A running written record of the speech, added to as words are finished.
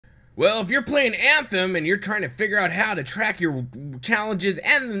Well, if you're playing Anthem and you're trying to figure out how to track your challenges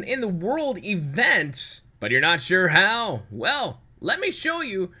and in the world events, but you're not sure how, well, let me show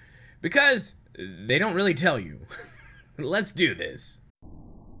you, because they don't really tell you. Let's do this.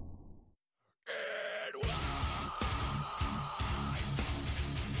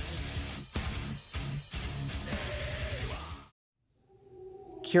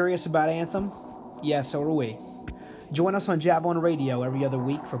 Curious about Anthem? Yeah, so are we. Join us on Javelin Radio every other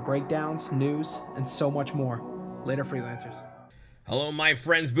week for breakdowns, news, and so much more. Later, freelancers. Hello, my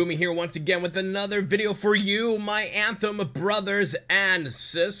friends. Boomy here once again with another video for you, my Anthem brothers and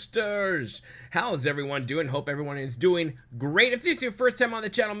sisters. How is everyone doing? Hope everyone is doing great. If this is your first time on the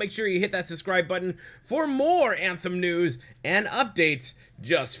channel, make sure you hit that subscribe button for more Anthem news and updates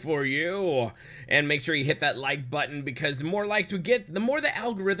just for you. And make sure you hit that like button, because the more likes we get, the more the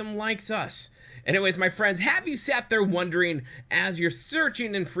algorithm likes us. Anyways, my friends, have you sat there wondering, as you're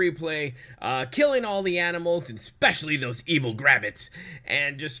searching in free play, killing all the animals, especially those evil grabbits,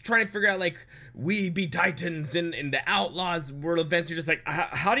 and just trying to figure out, like, we be titans in the Outlaws world events, you're just like,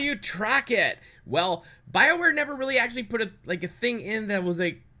 how do you track it? Well, BioWare never really actually put a thing in that was,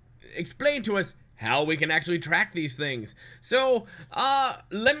 like, explained to us how we can actually track these things. So,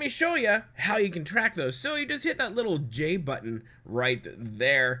 let me show you how you can track those. So you just hit that little J button right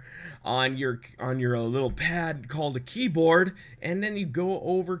there on your little pad called a keyboard, and then you go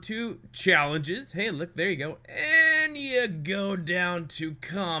over to challenges. Hey, look, there you go. And you go down to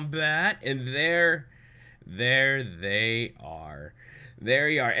combat, and there they are. There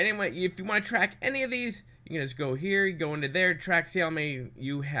you are. Anyway, if you want to track any of these, you can just go here, you go into there, track, see how many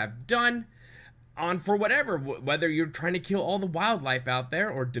you have done. On for whatever, whether you're trying to kill all the wildlife out there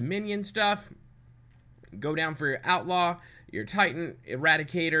or Dominion stuff, go down for your Outlaw, your Titan,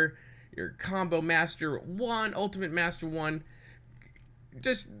 Eradicator, your Combo Master 1, Ultimate Master 1,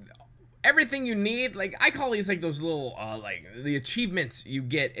 just everything you need. Like, I call these like those little, like the achievements you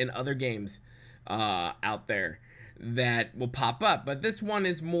get in other games out there that will pop up, but this one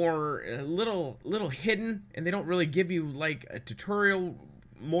is more a little hidden, and they don't really give you like a tutorial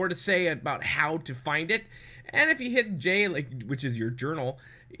more to say about how to find it. And if you hit J, which is your journal,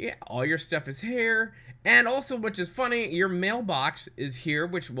 yeah, all your stuff is here. And also, which is funny, your mailbox is here,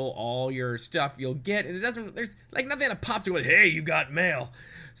 which will all your stuff you'll get, and there's like nothing that pops you with, hey, you got mail.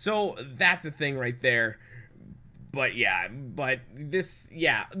 So that's the thing right there. But yeah, this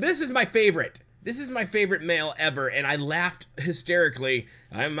is my favorite. This is my favorite mail ever, and I laughed hysterically.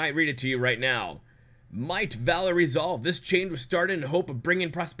 I might read it to you right now. Might valor resolve. This chain was started in hope of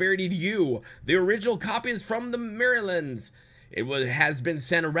bringing prosperity to you. The original copy is from the Marylands. It has been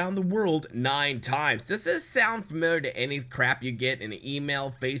sent around the world 9 times. Does this sound familiar to any crap you get in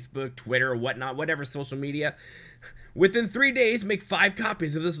email, Facebook, Twitter, or whatnot, whatever social media? Within 3 days, make 5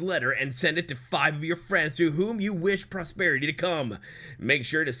 copies of this letter and send it to 5 of your friends to whom you wish prosperity to come. Make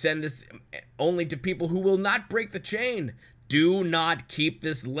sure to send this only to people who will not break the chain. Do not keep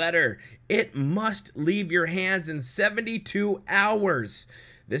this letter. It must leave your hands in 72 hours.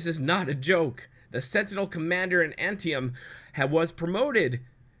 This is not a joke. The Sentinel commander in Anthem was promoted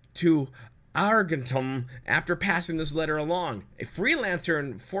to Argentum after passing this letter along. A freelancer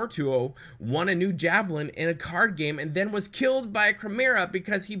in Fortuo won a new Javelin in a card game and then was killed by a Chimera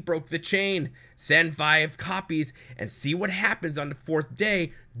because he broke the chain. Send 5 copies and see what happens on the 4th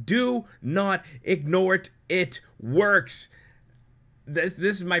day. Do not ignore it. It works. This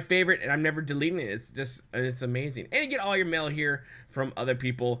is my favorite, and I'm never deleting it. It's amazing. And you get all your mail here from other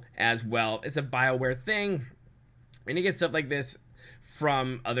people as well. It's a BioWare thing, and you get stuff like this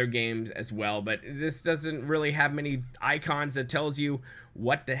from other games as well, but this doesn't really have many icons that tells you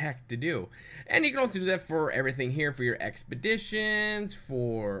what the heck to do. And you can also do that for everything here, for your expeditions,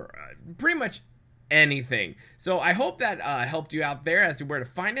 for pretty much anything. So I hope that helped you out there as to where to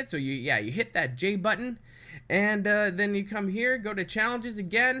find it. So you hit that J button, and then you come here, go to challenges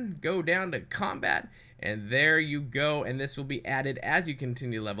again, go down to combat, and there you go. And this will be added as you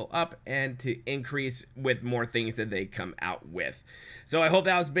continue to level up and to increase with more things that they come out with. So I hope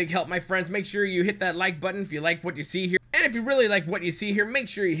that was a big help, my friends. Make sure you hit that like button if you like what you see here. And if you really like what you see here, make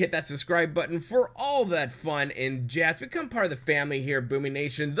sure you hit that subscribe button for all that fun and jazz. Become part of the family here, Boomy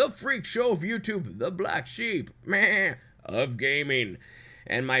Nation, the freak show of YouTube, the black sheep of gaming.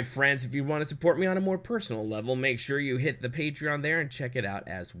 And my friends, if you want to support me on a more personal level, make sure you hit the Patreon there and check it out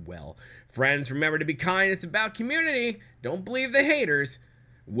as well. Friends, remember to be kind. It's about community. Don't believe the haters.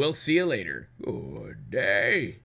 We'll see you later. Good day.